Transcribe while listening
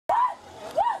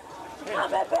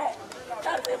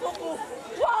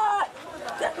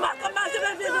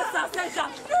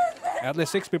At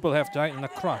least 6 people have died in a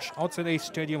crash outside a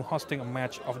stadium hosting a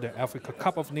match of the Africa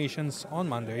Cup of Nations on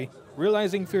Monday,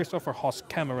 realizing fears over host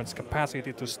Cameroon's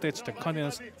capacity to stage the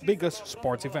continent's biggest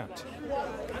sports event.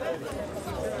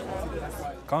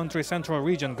 Country Central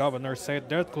Region governor said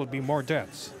there could be more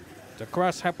deaths. The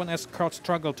crash happened as crowds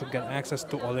struggled to get access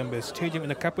to Olembe Stadium in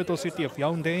the capital city of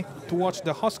Yaounde to watch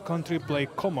the host country play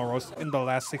Comoros in the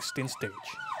last 16 stage.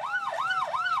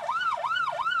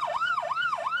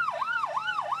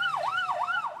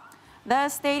 The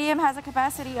stadium has a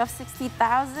capacity of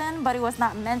 60,000, but it was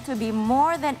not meant to be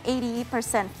more than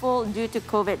 80% full due to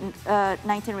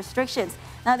COVID-19 restrictions.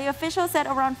 Now, the officials said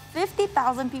around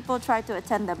 50,000 people tried to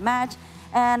attend the match,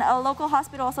 and a local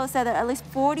hospital also said that at least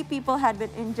 40 people had been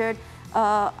injured,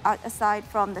 aside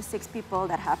from the 6 people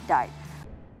that have died.